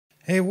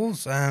Hey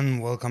wolves,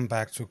 and welcome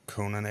back to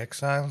Conan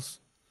Exiles.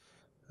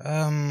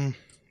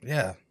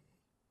 Yeah,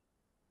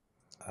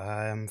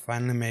 I'm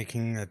finally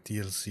making a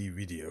DLC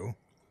video.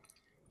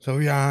 So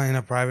we are in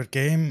a private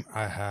game.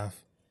 I have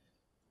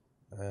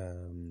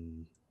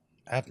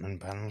admin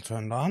panel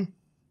turned on,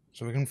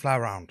 so we can fly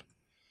around.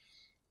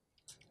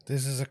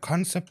 This is a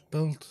concept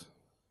build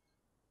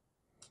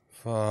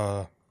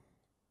for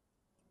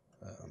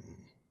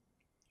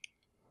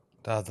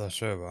the other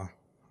server.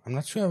 I'm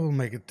not sure I will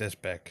make it this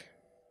big.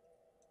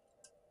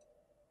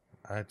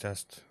 I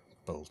just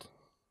built.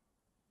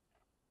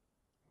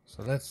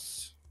 So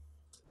let's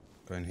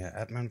go in here,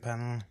 admin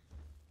panel,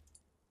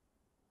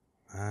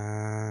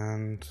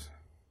 and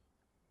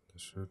there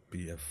should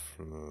be a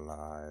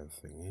fly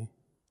thingy.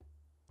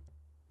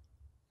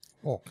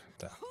 Walk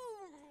there.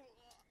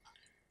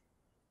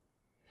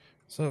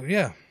 So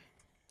yeah,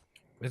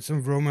 it's a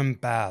Roman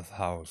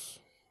bathhouse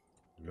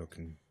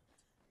looking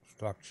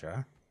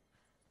structure.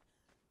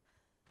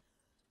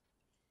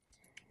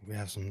 We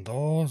have some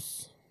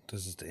doors.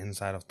 This is the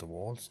inside of the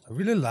walls. I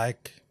really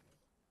like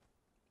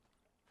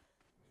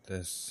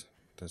this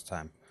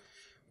time.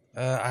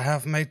 I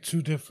have made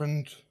two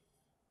different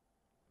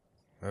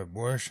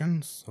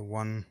versions. So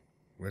one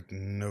with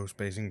no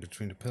spacing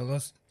between the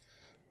pillars,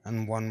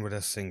 and one with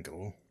a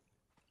single.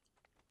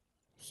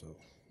 So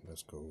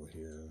let's go over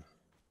here.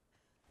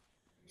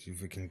 See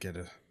if we can get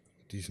a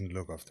decent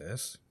look of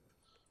this.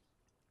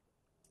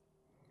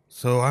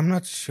 So I'm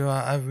not sure.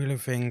 I really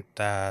think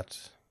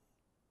that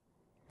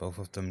both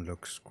of them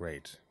looks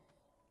great.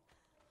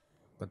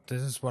 But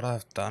this is what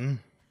I've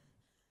done.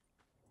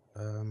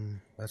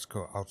 Let's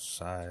go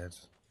outside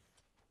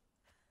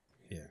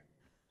here.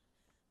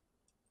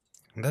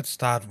 Let's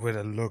start with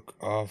a look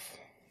of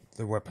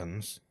the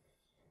weapons.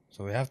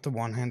 So we have the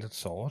one-handed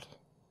sword.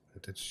 I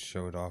did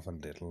show it off a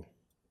little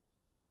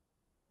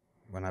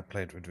when I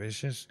played with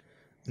Vicious.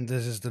 And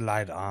this is the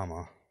light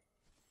armor.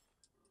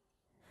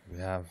 We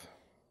have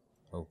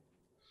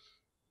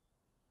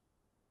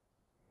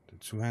the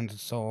two-handed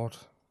sword.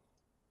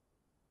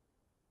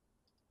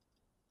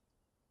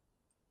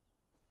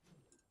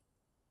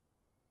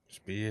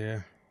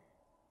 Spear.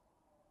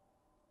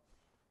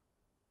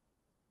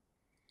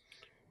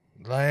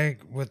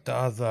 Like with the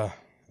other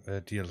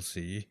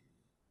DLC,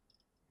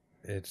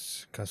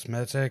 it's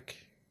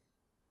cosmetic,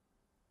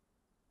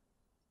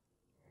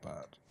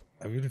 but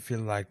I really feel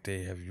like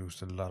they have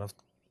used a lot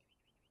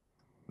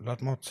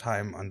more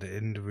time on the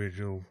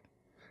individual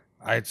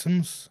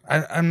items.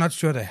 I'm not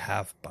sure they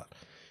have, but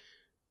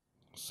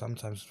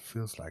sometimes it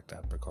feels like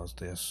that because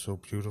they are so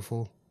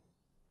beautiful.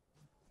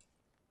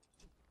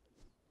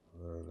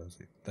 Let's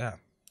see, there.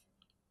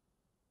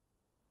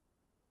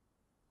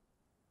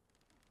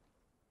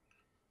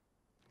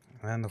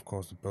 And of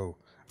course the bow.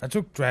 I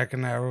took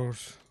dragon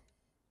arrows.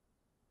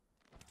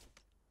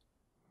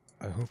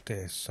 I hope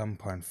they at some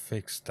point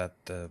fix that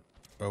the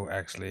bow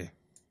actually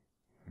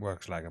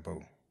works like a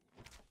bow.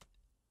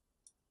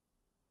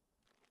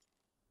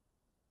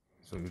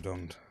 So you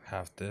don't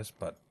have this,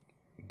 but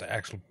the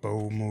actual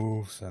bow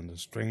moves and the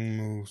string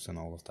moves and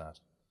all of that.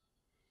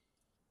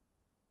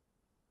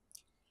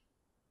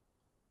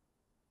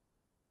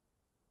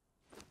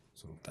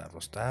 So that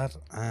was that.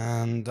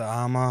 And the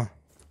armor.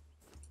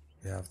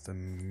 We have the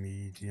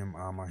medium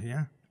armor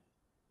here.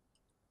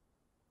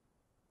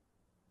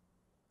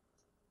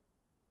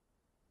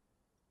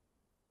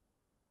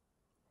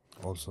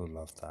 Also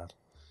love that.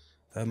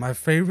 My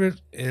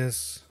favorite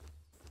is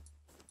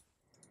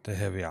the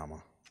heavy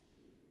armor.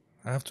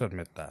 I have to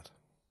admit that.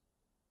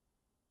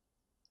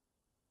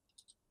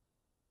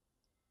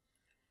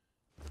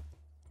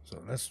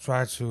 So let's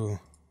try to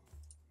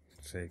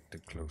take the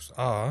clothes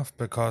off,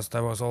 because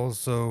there was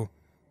also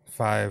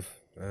 5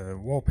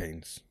 war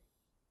paints.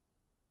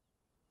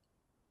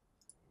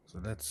 So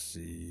let's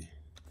see.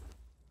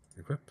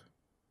 Equip.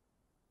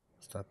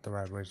 Is that the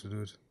right way to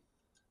do it?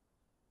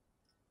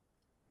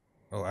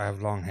 Oh, I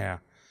have long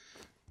hair.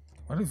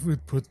 What if we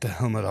put the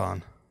helmet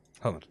on?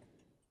 Helmet.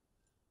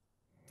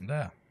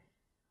 There.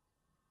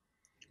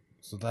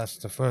 So that's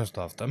the first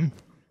of them.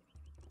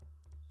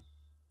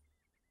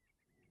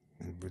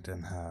 And we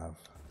then have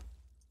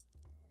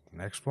the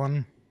next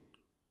one.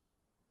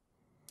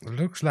 It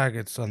looks like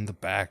it's on the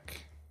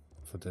back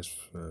for this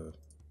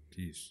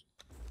piece.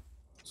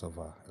 So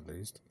far, at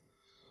least.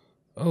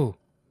 Oh,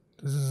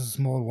 this is a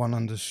small one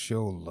on the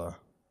shoulder.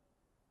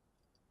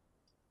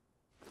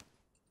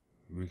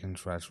 We can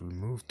try to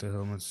remove the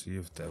helmet, see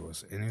if there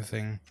was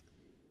anything.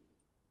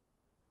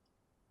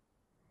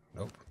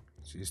 Nope,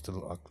 she's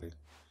still ugly.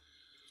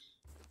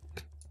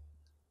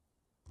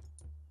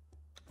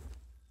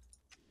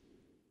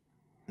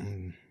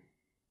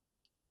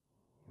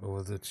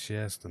 Over the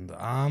chest and the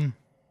arm.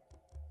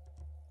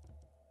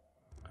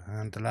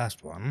 And the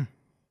last one.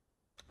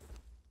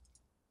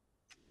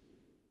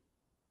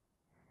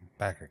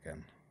 Back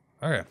again.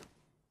 Okay.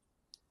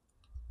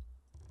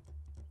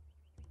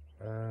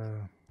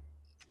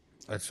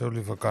 I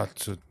totally forgot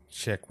to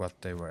check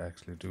what they were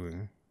actually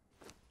doing.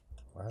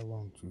 Why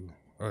won't you?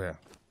 Oh yeah.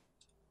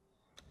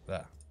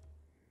 There.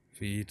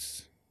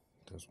 Feet.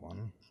 this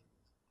one.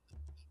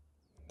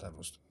 That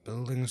was the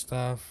building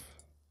stuff.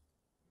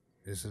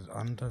 Is it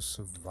under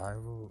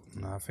survival?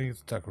 No, I think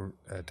it's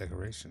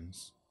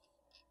decorations.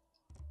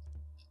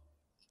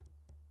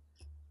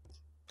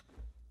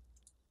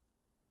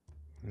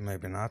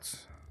 Maybe not.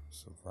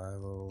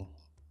 Survival.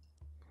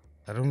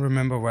 I don't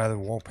remember where the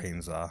war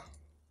paints are.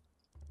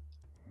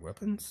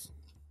 Weapons?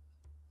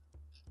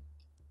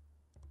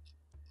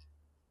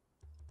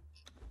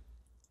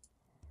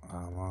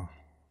 Armor.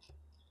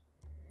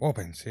 War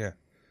paints, here.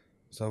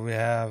 So we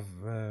have...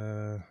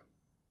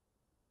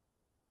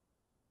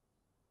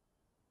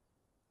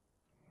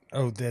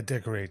 oh, they're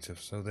decorative,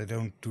 so they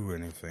don't do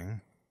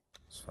anything.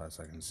 As far as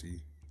I can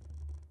see.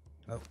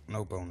 Nope,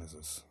 no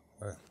bonuses.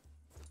 Okay.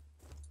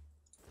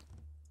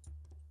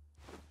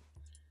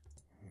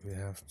 We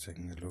have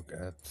taken a look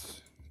at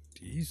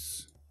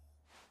these.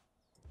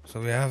 So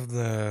we have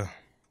the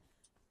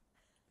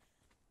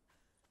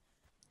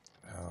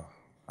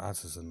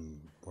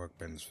artisan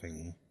workbench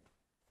thingy.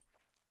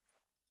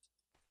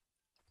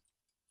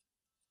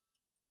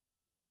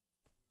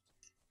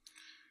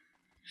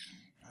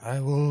 I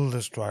will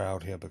destroy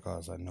out here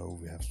because I know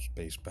we have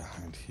space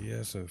behind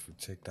here, so if we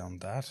take down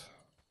that.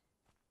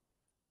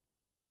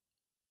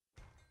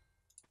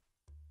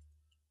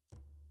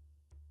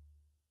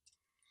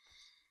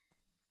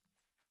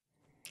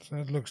 So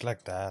it looks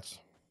like that.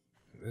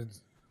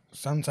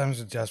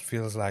 Sometimes it just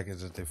feels like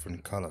it's a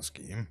different color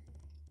scheme.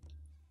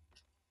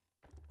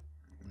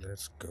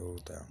 Let's go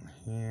down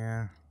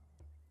here.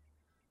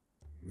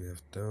 We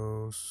have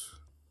those.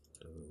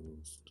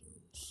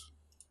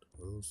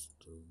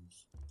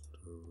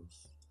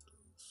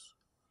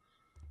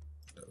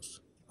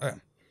 Okay.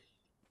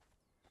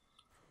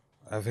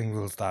 I think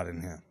we'll start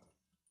in here.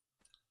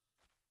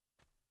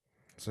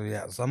 So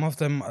yeah, some of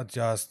them are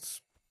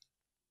just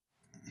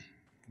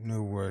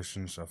new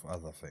versions of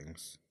other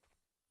things.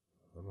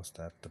 What was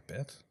that? The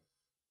bed?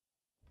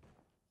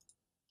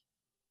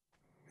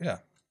 Yeah.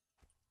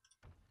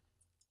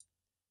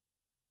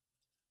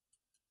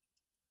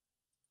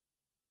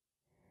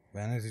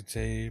 Vanity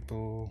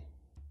table.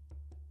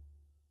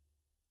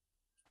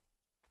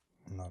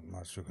 Not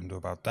much you can do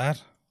about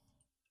that.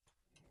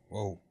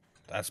 Whoa,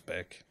 that's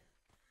big.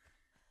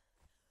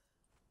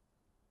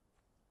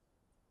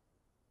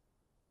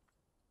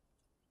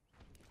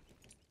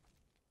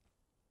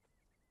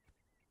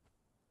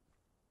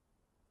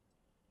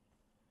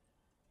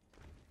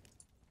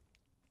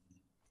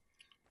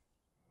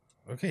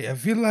 Okay, I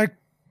feel like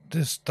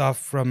the stuff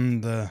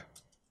from the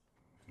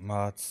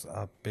mods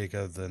are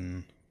bigger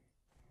than...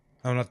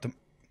 Oh, not the...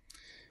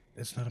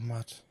 It's not a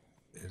mod.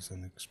 It's a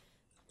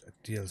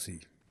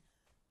DLC.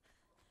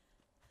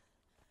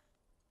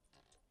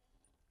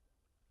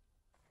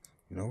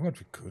 You know what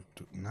we could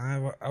do?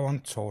 Nah, I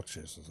want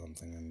torches or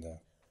something in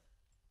there.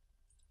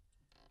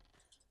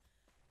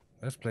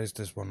 Let's place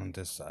this one on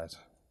this side.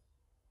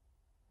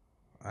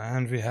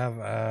 And we have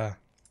a...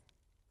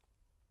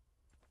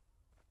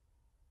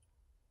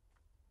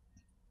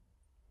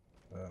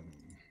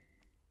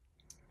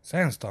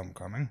 sandstorm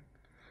coming.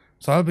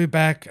 So I'll be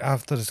back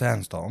after the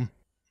sandstorm.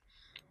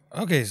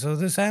 Okay, so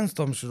the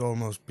sandstorm should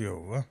almost be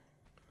over.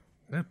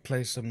 Let's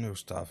place some new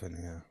stuff in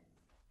here.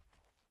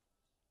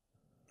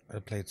 I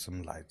played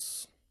some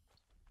lights.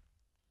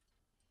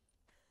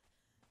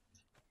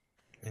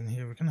 In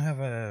here we can have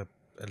a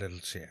little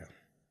chair.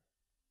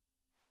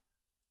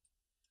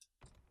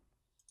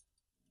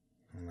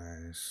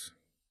 Nice.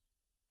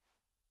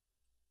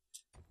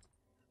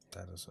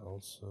 That is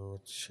also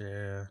a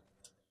chair.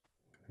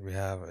 We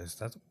have, is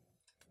that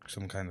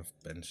some kind of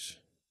bench?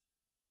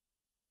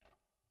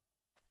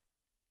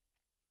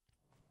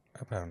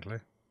 Apparently.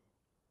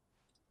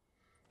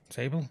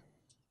 Table?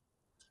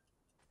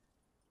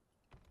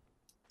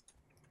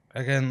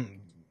 Again,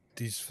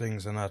 these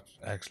things are not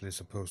actually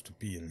supposed to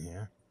be in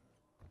here.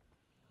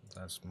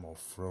 That's more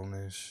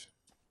throne-ish.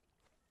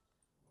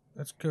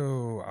 Let's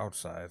go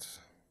outside.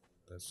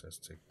 Let's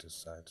just take this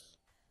side.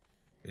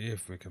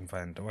 If we can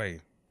find a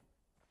way.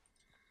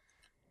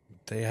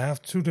 They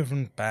have two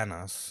different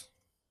banners.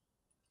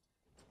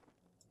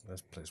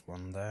 Let's place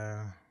one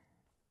there.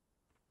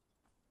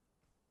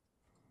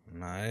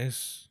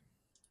 Nice.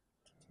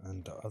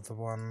 And the other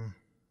one.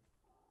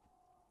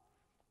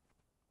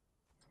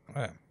 Oh,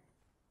 yeah.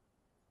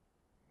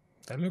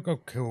 They look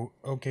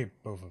okay,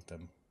 both of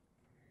them.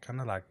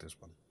 Kinda like this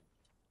one.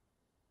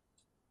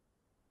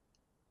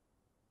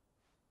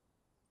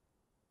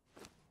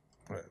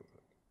 Well,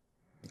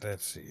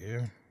 let's see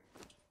here.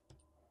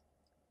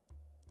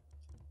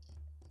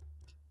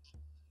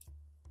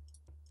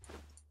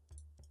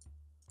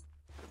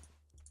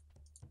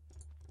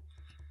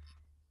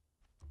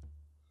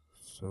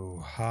 So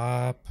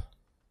harp.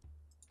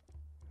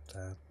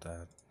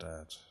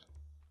 That.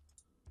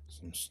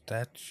 Some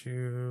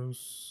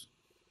statues.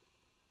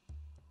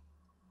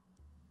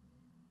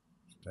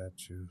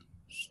 Statue.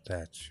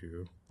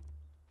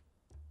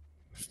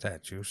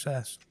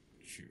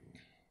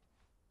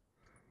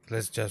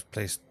 Let's just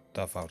place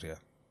stuff out here.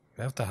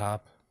 We have the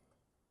harp.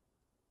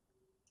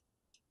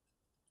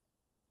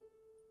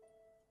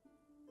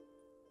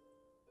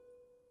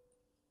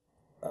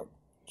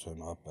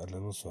 turn up a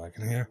little so I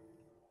can hear.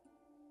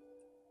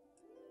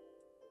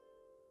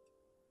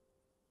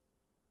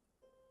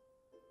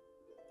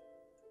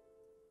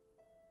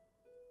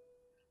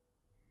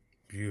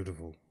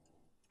 Beautiful.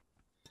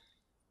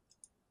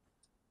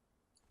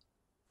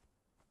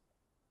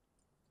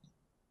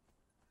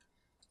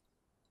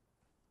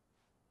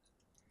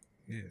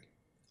 Yeah.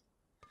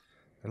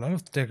 A lot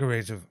of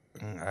decorative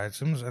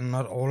items, and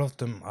not all of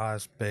them are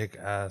as big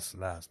as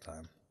last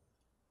time.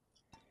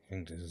 I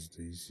think this is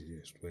the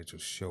easiest way to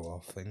show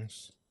off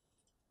things.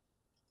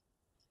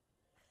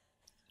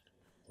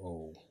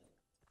 Oh,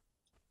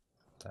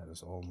 that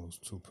is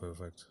almost too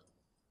perfect.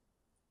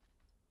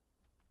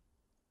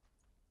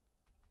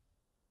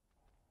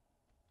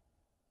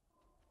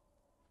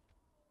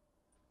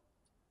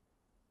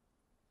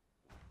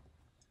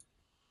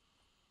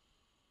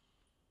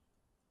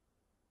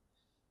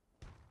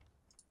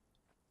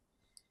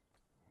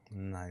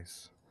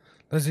 Nice.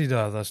 Let's see the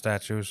other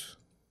statues.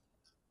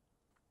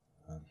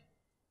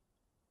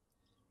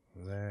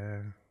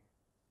 There.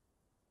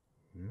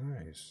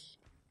 Nice.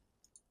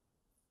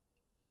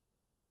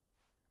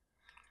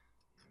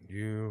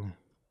 You.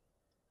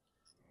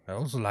 I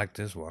also like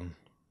this one.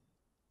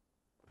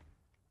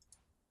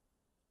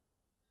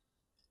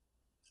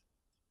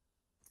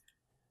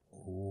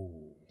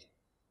 Ooh.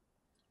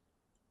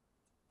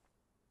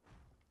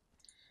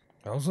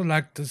 I also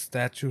like the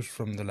statues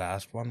from the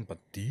last one, but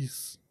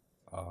these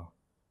are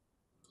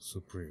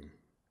supreme.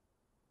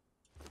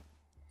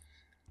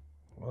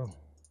 Well,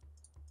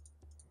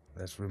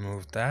 let's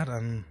remove that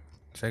and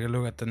take a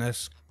look at the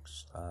next.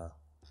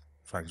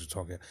 Trying to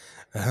talk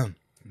here.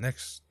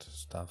 Next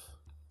stuff.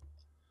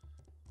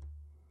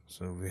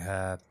 So we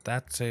had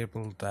that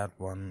table, that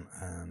one,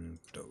 and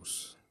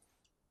those.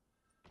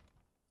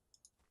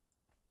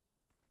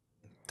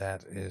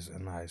 That is a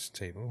nice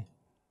table.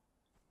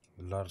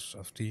 Lots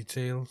of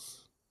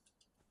details.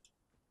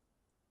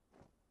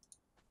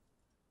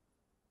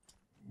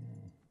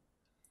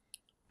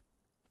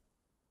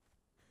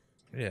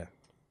 Yeah.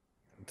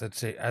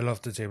 I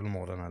love the table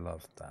more than I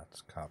love that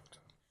carpet.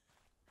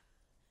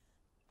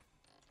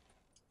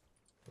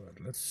 But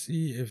let's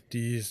see if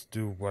these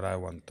do what I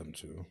want them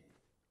to.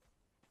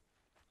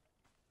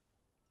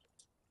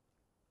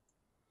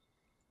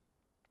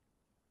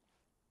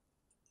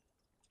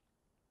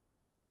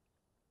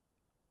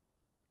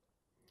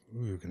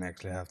 Ooh, you can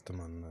actually have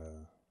them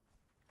on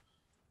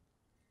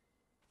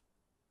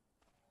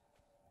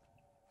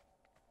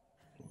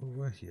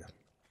over here.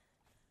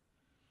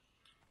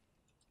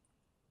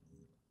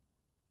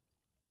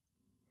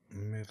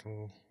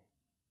 Middle.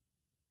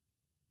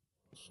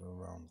 So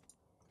around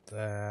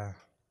there.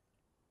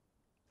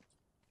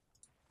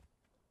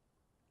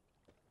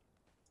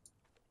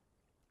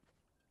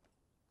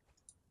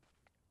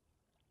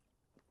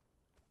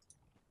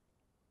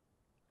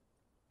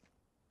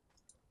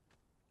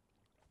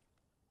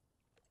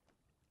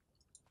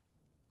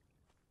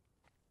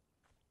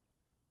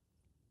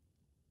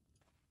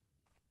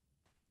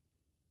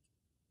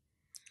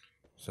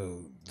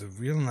 So the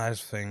real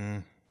nice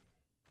thing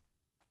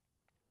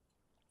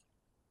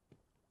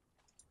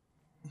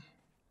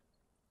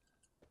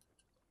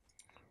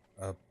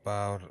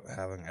about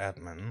having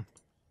admin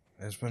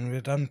is when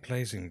we're done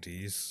placing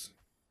these,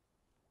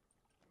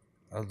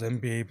 I'll then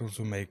be able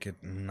to make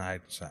it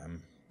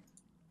nighttime.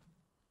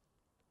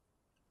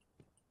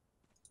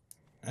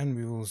 And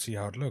we will see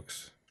how it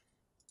looks.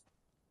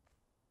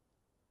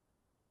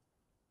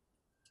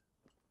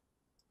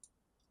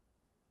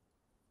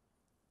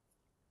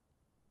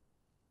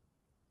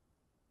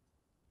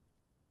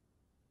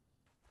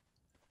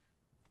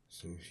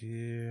 So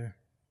here,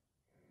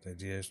 the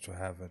idea is to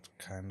have it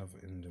kind of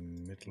in the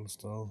middle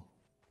still.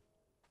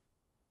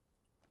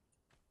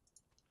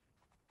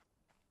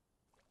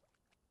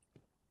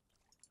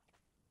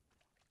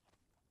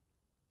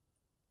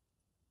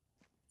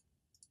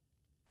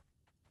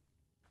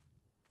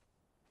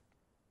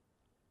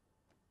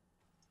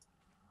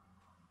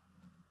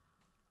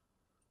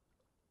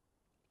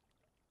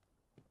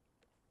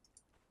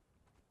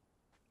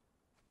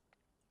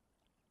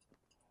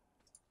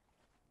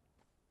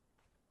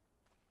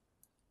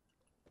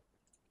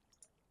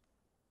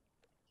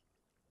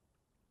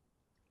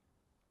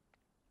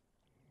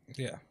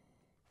 Yeah.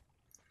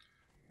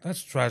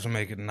 Let's try to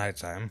make it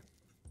nighttime.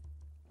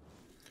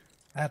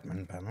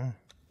 Admin panel.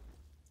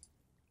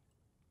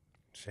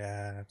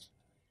 Chat.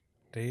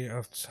 Day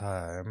of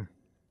time.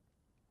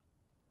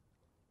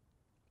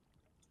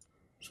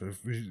 So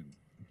if we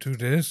do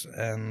this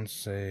and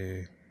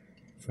say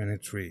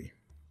 23,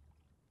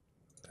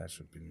 that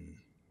should be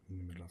in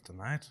the middle of the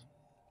night.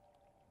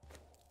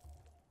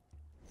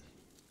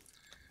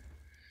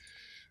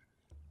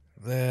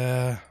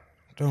 There.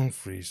 Don't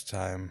freeze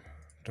time.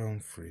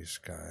 Don't freeze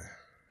sky.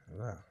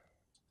 There.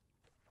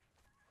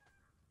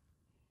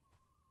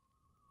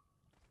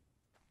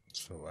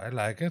 So I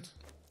like it.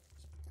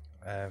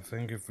 I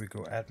think if we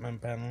go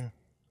admin panel,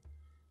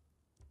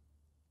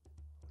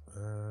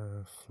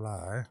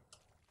 fly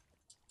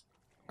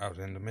out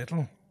in the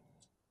middle,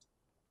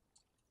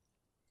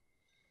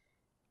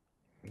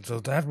 So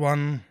that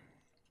one,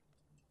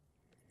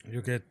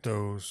 you get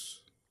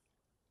those.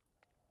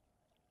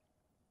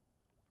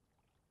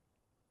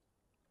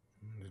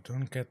 You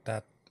don't get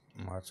that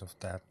much of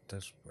that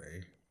this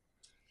way.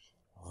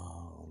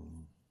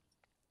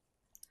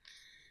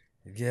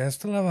 Yeah, I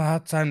still have a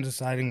hard time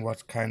deciding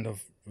what kind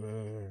of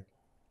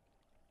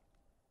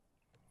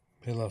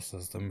pillar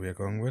system we are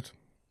going with.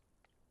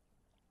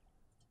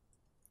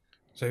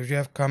 So if you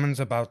have comments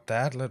about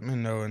that, let me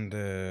know in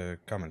the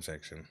comment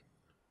section.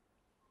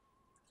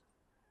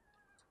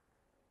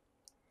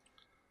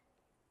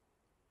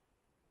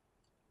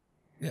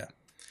 Yeah.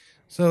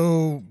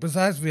 So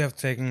besides we have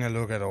taken a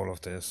look at all of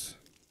this.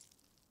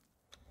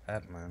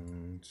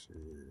 Admin.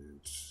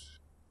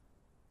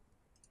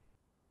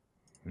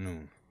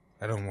 No.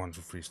 I don't want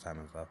to freeze time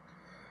and stuff.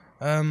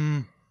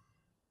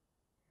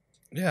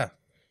 Yeah.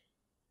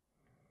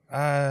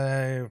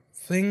 I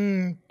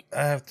think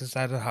I have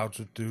decided how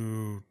to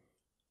do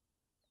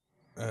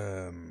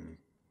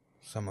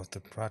some of the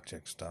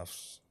project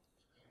stuffs.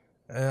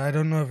 I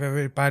don't know if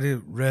everybody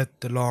read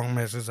the long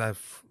message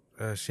I've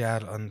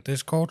shared on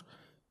Discord,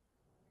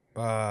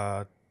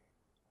 but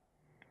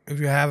if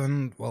you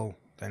haven't, well,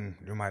 then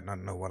you might not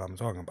know what I'm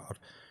talking about.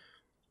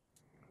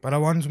 But I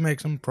want to make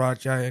some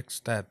projects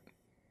that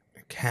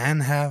can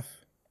have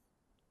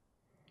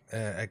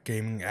a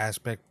gaming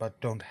aspect,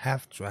 but don't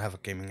have to have a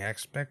gaming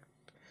aspect.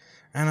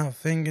 And I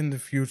think in the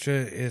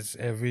future, is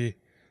every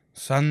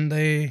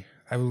Sunday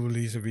I will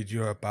release a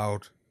video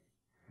about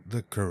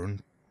the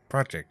current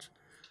project.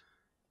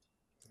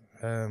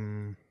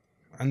 And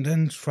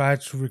then try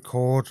to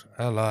record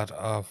a lot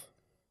of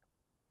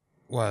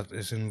what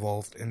is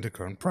involved in the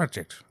current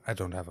project. I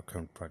don't have a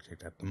current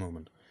project at the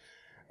moment.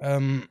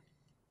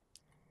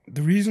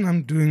 The reason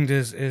I'm doing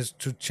this is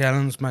to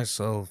challenge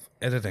myself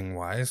editing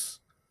wise,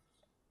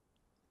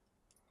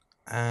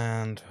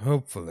 and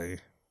hopefully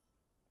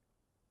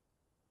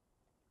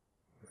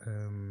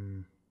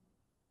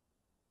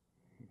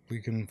we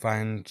can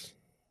find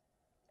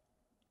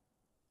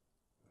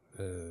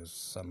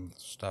some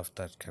stuff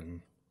that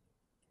can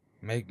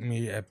make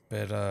me a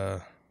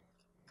better,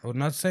 I would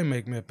not say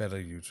make me a better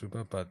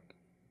YouTuber, but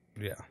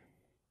yeah.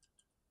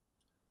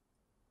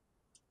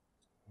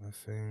 I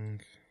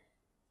think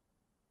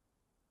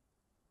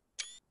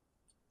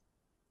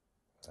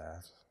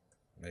that,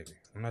 maybe,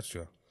 I'm not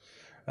sure.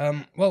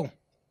 Well,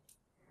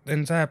 the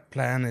entire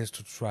plan is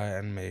to try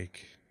and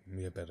make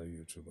me a better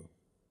YouTuber.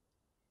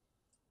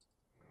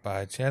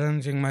 By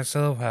challenging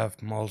myself,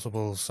 have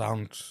multiple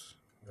sound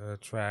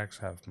tracks,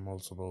 have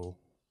multiple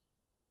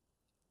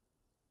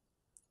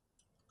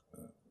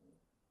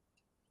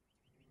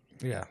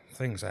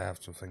things I have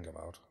to think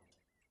about.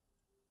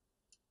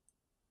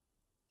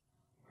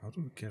 How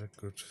do we get a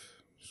good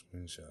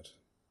screenshot?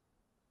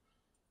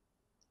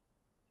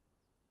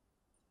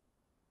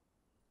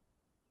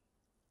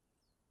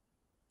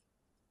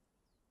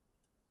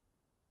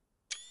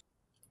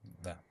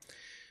 There.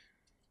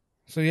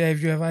 So yeah,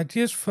 if you have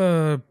ideas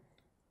for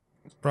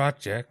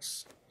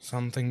projects,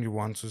 something you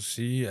want to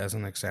see, as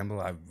an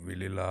example, I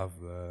really love.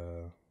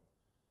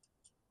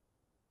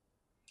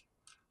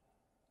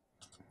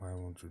 Why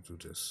won't you do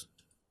this?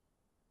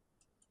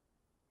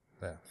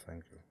 There,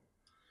 thank you.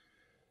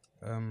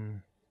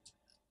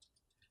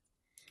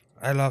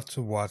 I love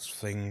to watch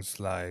things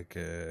like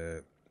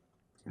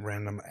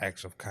random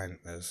acts of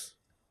kindness.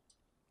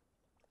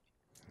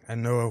 I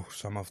know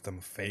some of them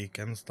fake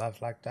and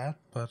stuff like that,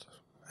 but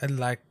I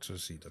like to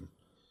see them.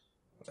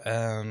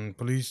 And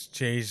police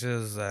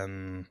chases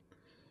and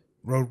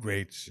road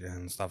rage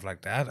and stuff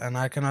like that, and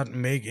I cannot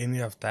make any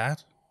of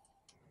that.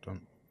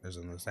 Don't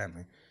misunderstand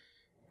me.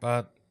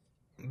 But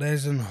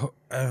there's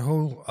a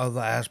whole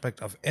other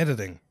aspect of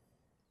editing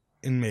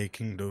in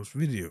making those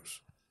videos.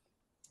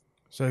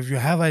 So if you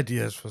have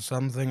ideas for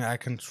something I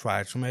can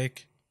try to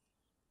make,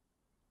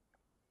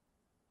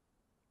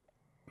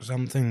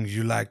 something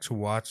you like to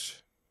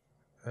watch,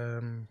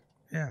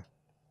 yeah,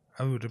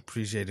 I would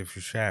appreciate if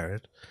you share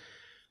it.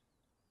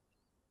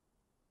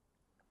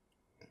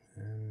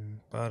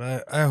 But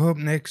I hope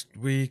next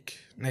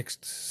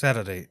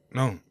Sunday,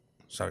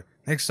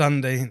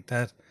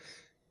 that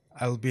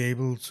I'll be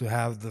able to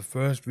have the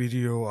first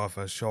video of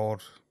a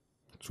short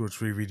 2 or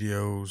 3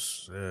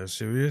 videos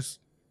series.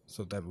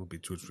 So that will be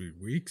 2 or 3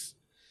 weeks,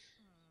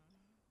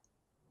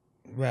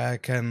 where I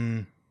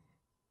can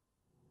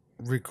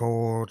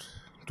record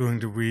during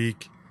the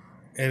week,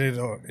 edit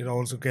it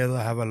all together,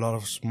 have a lot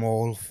of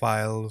small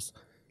files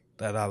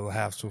that I will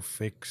have to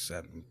fix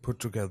and put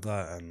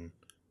together and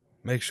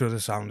make sure the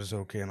sound is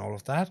okay and all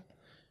of that,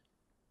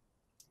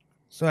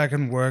 so I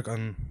can work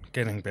on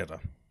getting better.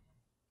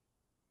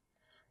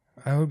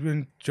 I hope you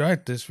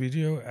enjoyed this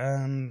video,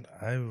 and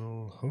I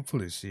will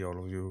hopefully see all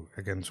of you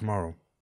again tomorrow.